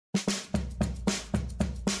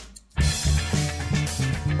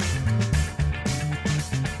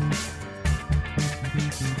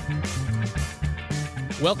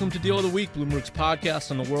Welcome to Deal of the Week, Bloomberg's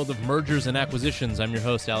podcast on the world of mergers and acquisitions. I'm your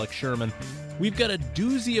host, Alex Sherman. We've got a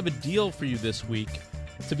doozy of a deal for you this week.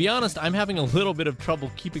 To be honest, I'm having a little bit of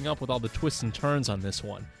trouble keeping up with all the twists and turns on this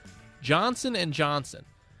one. Johnson & Johnson,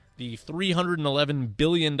 the $311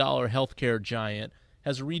 billion healthcare giant,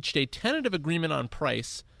 has reached a tentative agreement on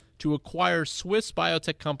price to acquire Swiss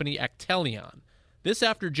biotech company Actelion. This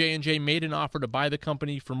after J&J made an offer to buy the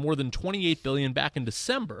company for more than $28 billion back in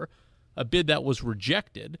December, a bid that was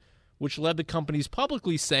rejected, which led the companies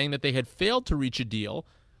publicly saying that they had failed to reach a deal,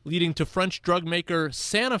 leading to French drug maker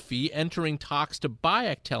Sanofi entering talks to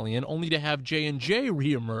buy Actelion, only to have J&J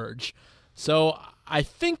reemerge. So I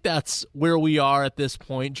think that's where we are at this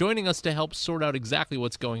point. Joining us to help sort out exactly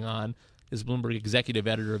what's going on is Bloomberg executive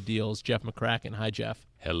editor of deals, Jeff McCracken. Hi, Jeff.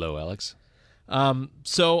 Hello, Alex.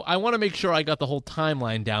 So I want to make sure I got the whole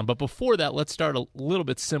timeline down. But before that, let's start a little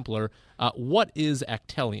bit simpler. What is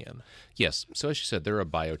Actelion? Yes. So as you said, they're a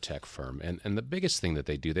biotech firm. And the biggest thing that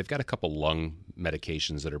they do, they've got a couple lung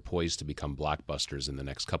medications that are poised to become blockbusters in the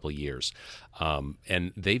next couple of years.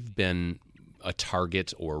 And they've been a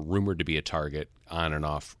target or rumored to be a target on and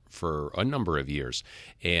off for a number of years.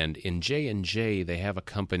 And in J&J, they have a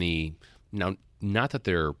company, now not that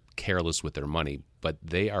they're careless with their money, but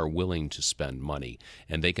they are willing to spend money,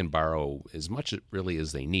 and they can borrow as much really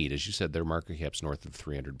as they need. As you said, their market cap's north of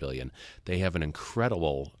 $300 billion. They have an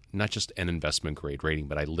incredible, not just an investment grade rating,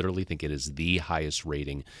 but I literally think it is the highest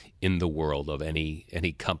rating in the world of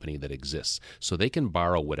any company that exists. So they can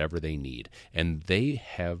borrow whatever they need, and they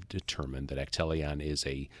have determined that Actelion is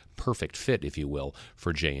a perfect fit, if you will,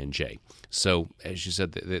 for J&J. So as you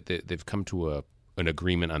said, they've come to an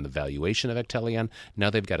agreement on the valuation of Actelion. Now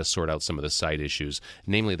they've got to sort out some of the side issues.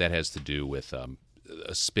 Namely, that has to do with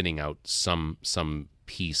spinning out some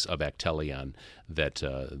piece of Actelion that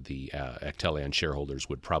the Actelion shareholders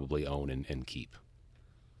would probably own and keep.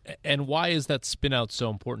 And why is that spin out so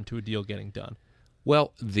important to a deal getting done?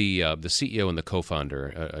 Well, the CEO and the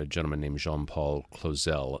co-founder, a gentleman named Jean-Paul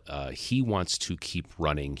Clozel, he wants to keep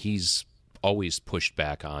running. He's always pushed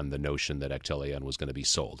back on the notion that Actelion was going to be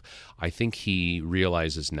sold. I think he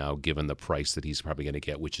realizes now, given the price that he's probably going to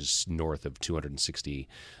get, which is north of 260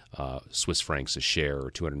 Swiss francs a share, or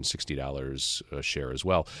 $260 a share as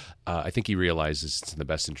well, I think he realizes it's in the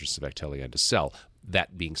best interest of Actelion to sell.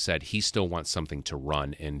 That being said, he still wants something to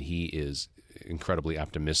run, and he is incredibly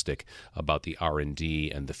optimistic about the R&D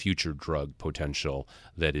and the future drug potential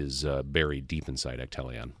that is buried deep inside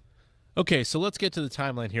Actelion. Okay, so let's get to the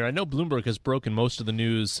timeline here. I know Bloomberg has broken most of the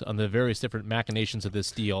news on the various different machinations of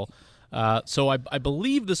this deal. So I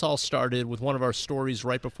believe this all started with one of our stories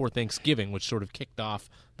right before Thanksgiving, which sort of kicked off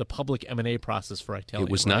the public M&A process for Actelion. It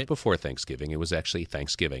was not before Thanksgiving. It was actually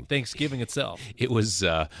Thanksgiving. Thanksgiving itself. It was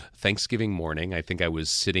Thanksgiving morning. I think I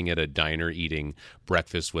was sitting at a diner eating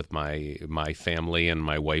breakfast with my family and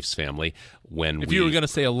my wife's family. If you were going to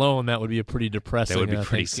say alone, that would be a pretty depressing. That would be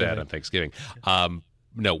pretty sad on Thanksgiving.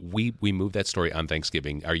 No, we moved that story on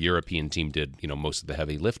Thanksgiving. Our European team did, most of the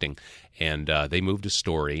heavy lifting, and they moved a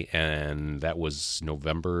story, and that was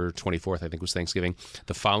November 24th, I think was Thanksgiving.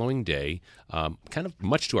 The following day, kind of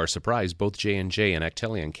much to our surprise, both J&J and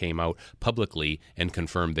Actelion came out publicly and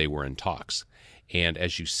confirmed they were in talks. And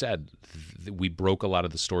as you said, we broke a lot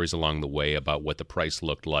of the stories along the way about what the price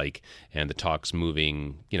looked like and the talks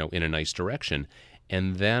moving, in a nice direction.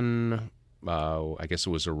 And then I guess it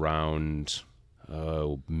was around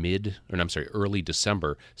early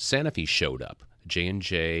December, Sanofi showed up.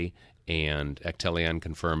 J&J and Actelion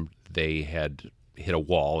confirmed they had hit a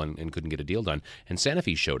wall and couldn't get a deal done. And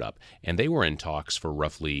Sanofi showed up, and they were in talks for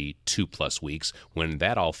roughly 2+ weeks when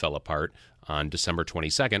that all fell apart on December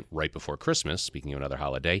 22nd, right before Christmas, speaking of another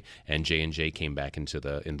holiday, and J&J came back into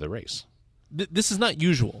the race. This is not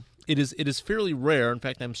usual. It is fairly rare. In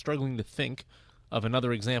fact, I'm struggling to think of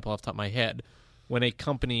another example off the top of my head when a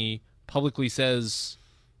company publicly says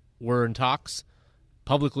we're in talks,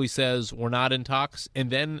 publicly says we're not in talks, and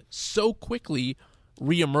then so quickly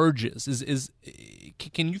reemerges.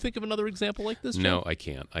 Can you think of another example like this, Joe? No, I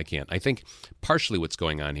can't. I think partially what's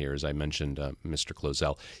going on here, as I mentioned, Mr.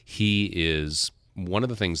 Clozel, he is one of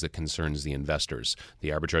the things that concerns the investors, the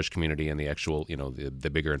arbitrage community and the actual, the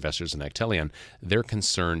bigger investors in Actelion. They're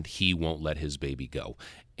concerned he won't let his baby go.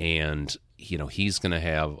 And, he's going to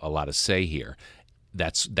have a lot of say here.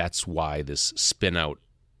 That's why this spin-out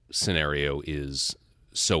scenario is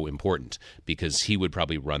so important, because he would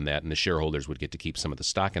probably run that and the shareholders would get to keep some of the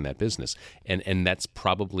stock in that business. And that's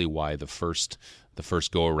probably why the first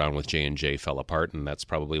go around with J&J fell apart, and that's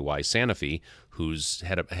probably why Sanofi, who's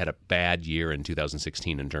had a bad year in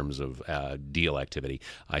 2016 in terms of deal activity,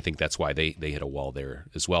 I think that's why they hit a wall there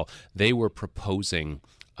as well. They were proposing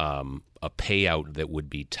a payout that would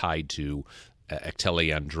be tied to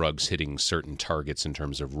Actelion drugs hitting certain targets in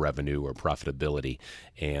terms of revenue or profitability,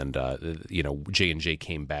 and J&J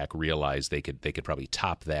came back, realized they could probably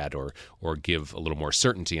top that or give a little more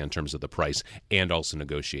certainty in terms of the price, and also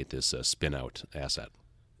negotiate this spin out asset.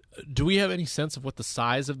 Do we have any sense of what the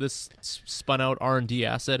size of this spun out R&D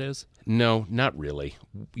asset is? No, not really.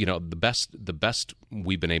 The best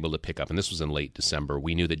we've been able to pick up, and this was in late December,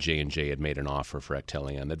 we knew that J&J had made an offer for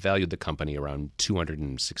Actelion that valued the company around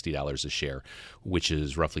 $260 a share, which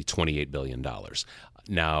is roughly $28 billion.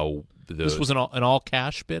 Now, this was an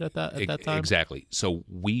all-cash bid at that time? Exactly. So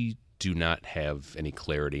we do not have any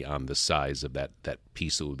clarity on the size of that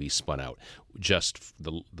piece that would be spun out. Just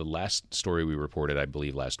the last story we reported, I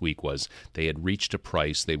believe last week, was they had reached a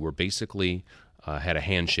price. They were basically had a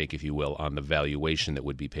handshake, if you will, on the valuation that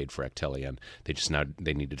would be paid for Actelion.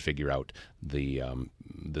 They needed to figure out the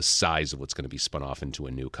size of what's going to be spun off into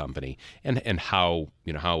a new company, and how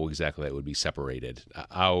exactly that would be separated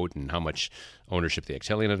out, and how much ownership the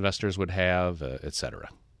Actelion investors would have, et cetera.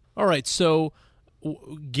 All right, so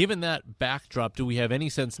given that backdrop, do we have any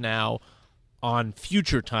sense now on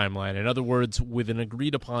future timeline? In other words, with an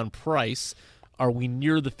agreed-upon price, are we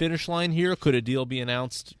near the finish line here? Could a deal be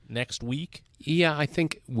announced next week? Yeah, I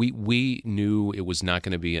think we knew it was not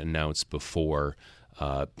going to be announced before.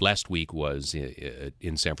 Last week was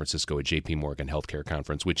in San Francisco at J.P. Morgan Healthcare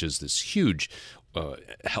Conference, which is this huge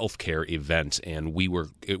healthcare event, and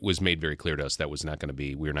it was made very clear to us that we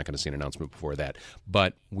were not going to see an announcement before that.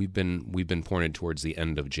 But we've been pointed towards the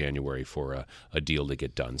end of January for a deal to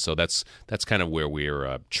get done. So that's kind of where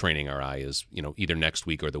we're training our eye, is either next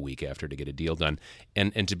week or the week after, to get a deal done.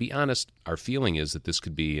 And to be honest, our feeling is that this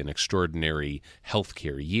could be an extraordinary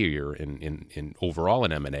healthcare year in overall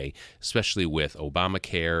in M&A, especially with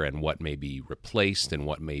Obamacare and what may be replaced and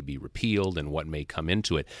what may be repealed and what may come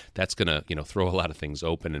into it. That's going to throw a lot of things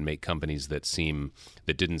open and make companies that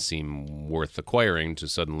didn't seem worth acquiring to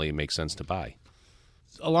suddenly make sense to buy.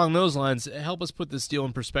 Along those lines, help us put this deal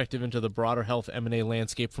in perspective into the broader health M&A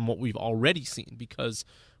landscape from what we've already seen, because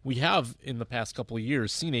we have, in the past couple of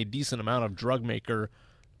years, seen a decent amount of drug maker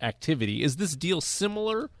activity. Is this deal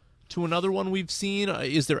similar to another one we've seen?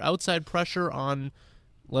 Is there outside pressure on,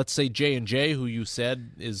 let's say, J&J, who you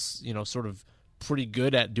said is sort of pretty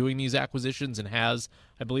good at doing these acquisitions and has,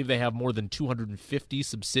 I believe they have more than 250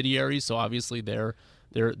 subsidiaries, so obviously they're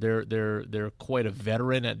quite a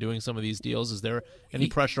veteran at doing some of these deals. Is there any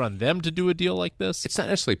pressure on them to do a deal like this? It's not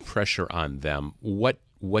necessarily pressure on them.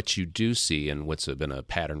 What you do see, and what's been a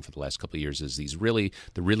pattern for the last couple of years, is the really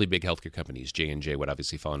big healthcare companies. J&J would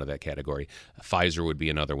obviously fall into that category. Pfizer would be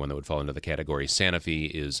another one that would fall into the category. Sanofi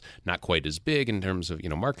is not quite as big in terms of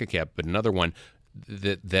market cap, but another one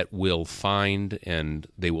that will find, and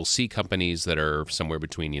they will see companies that are somewhere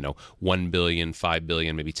between 1 billion, 5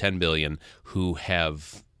 billion, maybe 10 billion, who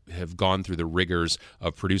have gone through the rigors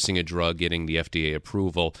of producing a drug, getting the FDA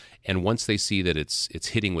approval, and once they see that it's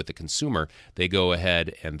hitting with the consumer, they go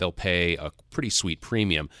ahead and they'll pay a pretty sweet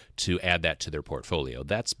premium to add that to their portfolio.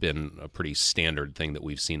 That's been a pretty standard thing that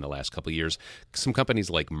we've seen the last couple of years. Some companies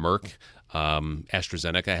like Merck,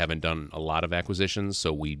 AstraZeneca haven't done a lot of acquisitions,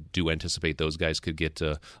 so we do anticipate those guys could get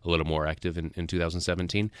a little more active in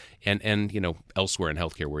 2017. And elsewhere in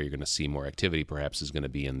healthcare, where you're going to see more activity, perhaps, is going to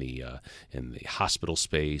be in the hospital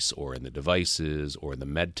space, or in the devices, or in the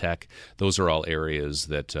med tech. Those are all areas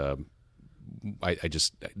that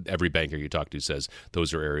every banker you talk to says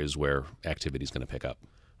those are areas where activity is going to pick up.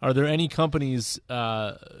 Are there any companies,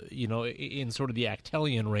 in sort of the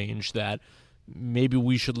Actelion range that maybe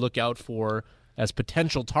we should look out for as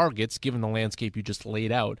potential targets, given the landscape you just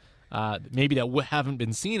laid out? Maybe that haven't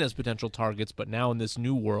been seen as potential targets, but now in this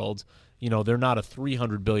new world, they're not a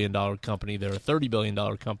 $300 billion company; they're a $30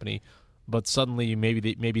 billion company. But suddenly, maybe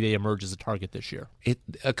they emerge as a target this year.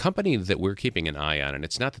 A company that we're keeping an eye on, and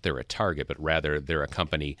it's not that they're a target, but rather they're a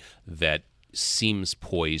company that seems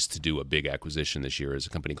poised to do a big acquisition this year is a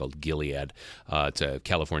company called Gilead. It's a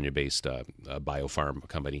California-based biopharm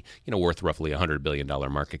company, worth roughly $100 billion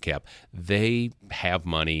market cap. They have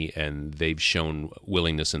money, and they've shown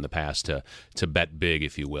willingness in the past to bet big,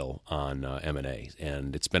 if you will, on M&A.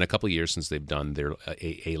 And it's been a couple of years since they've done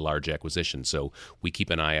a large acquisition. So we keep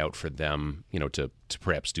an eye out for them, to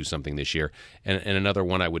perhaps do something this year. And another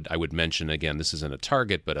one I would mention, again, this isn't a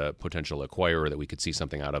target, but a potential acquirer that we could see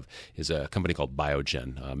something out of is a company called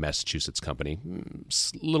Biogen, a Massachusetts company,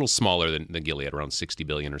 a little smaller than Gilead, around $60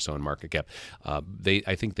 billion or so in market cap.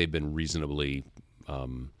 I think they've been reasonably, I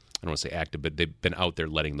don't want to say active, but they've been out there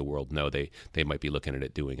letting the world know they might be looking at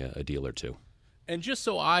it doing a deal or two. And just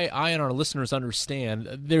so I and our listeners understand,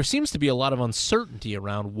 there seems to be a lot of uncertainty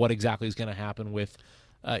around what exactly is going to happen with,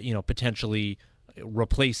 potentially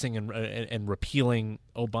replacing and repealing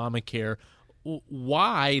Obamacare.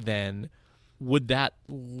 Why then would that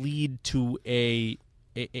lead to a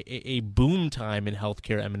boom time in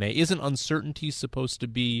healthcare M&A? Isn't uncertainty supposed to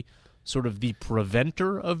be sort of the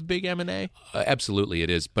preventer of big M&A? Absolutely, it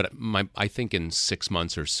is. But I think in 6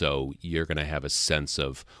 months or so, you're going to have a sense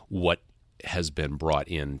of what has been brought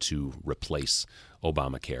in to replace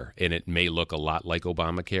Obamacare. And it may look a lot like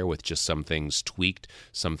Obamacare, with just some things tweaked,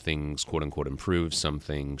 some things, quote unquote, improved, some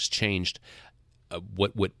things changed.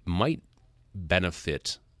 What might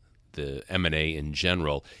benefit the M&A in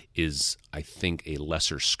general is, I think, a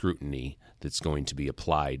lesser scrutiny that's going to be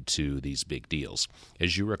applied to these big deals.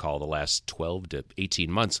 As you recall, the last 12 to 18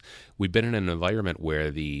 months, we've been in an environment where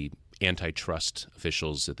the antitrust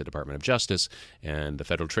officials at the Department of Justice and the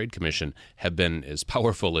Federal Trade Commission have been as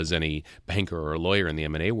powerful as any banker or lawyer in the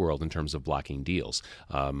M&A world in terms of blocking deals.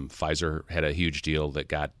 Pfizer had a huge deal that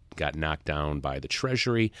got knocked down by the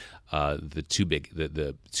Treasury. The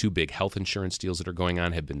two big health insurance deals that are going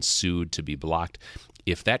on have been sued to be blocked.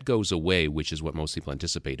 If that goes away, which is what most people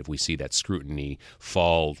anticipate, if we see that scrutiny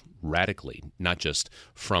fall radically, not just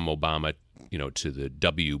from Obama to the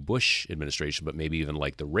W. Bush administration, but maybe even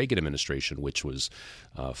like the Reagan administration, which was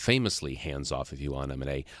famously hands-off, if you want,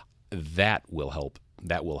 M&A, that will help,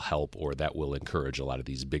 or that will encourage a lot of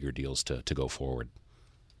these bigger deals to go forward.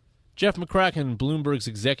 Jeff McCracken, Bloomberg's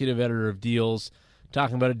executive editor of deals,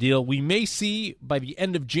 talking about a deal we may see by the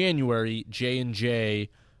end of January, J&J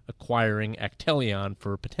acquiring Actelion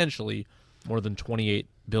for potentially more than $28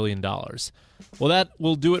 billion. Well, that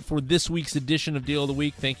will do it for this week's edition of Deal of the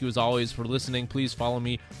Week. Thank you, as always, for listening. Please follow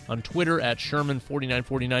me on Twitter at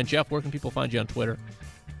Sherman4949. Jeff, where can people find you on Twitter?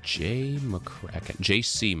 J. McCracken.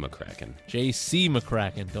 JC McCracken. JC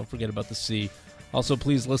McCracken. Don't forget about the C. Also,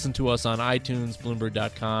 please listen to us on iTunes,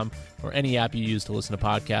 Bloomberg.com, or any app you use to listen to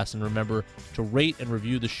podcasts. And remember to rate and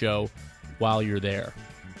review the show while you're there.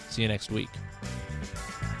 See you next week.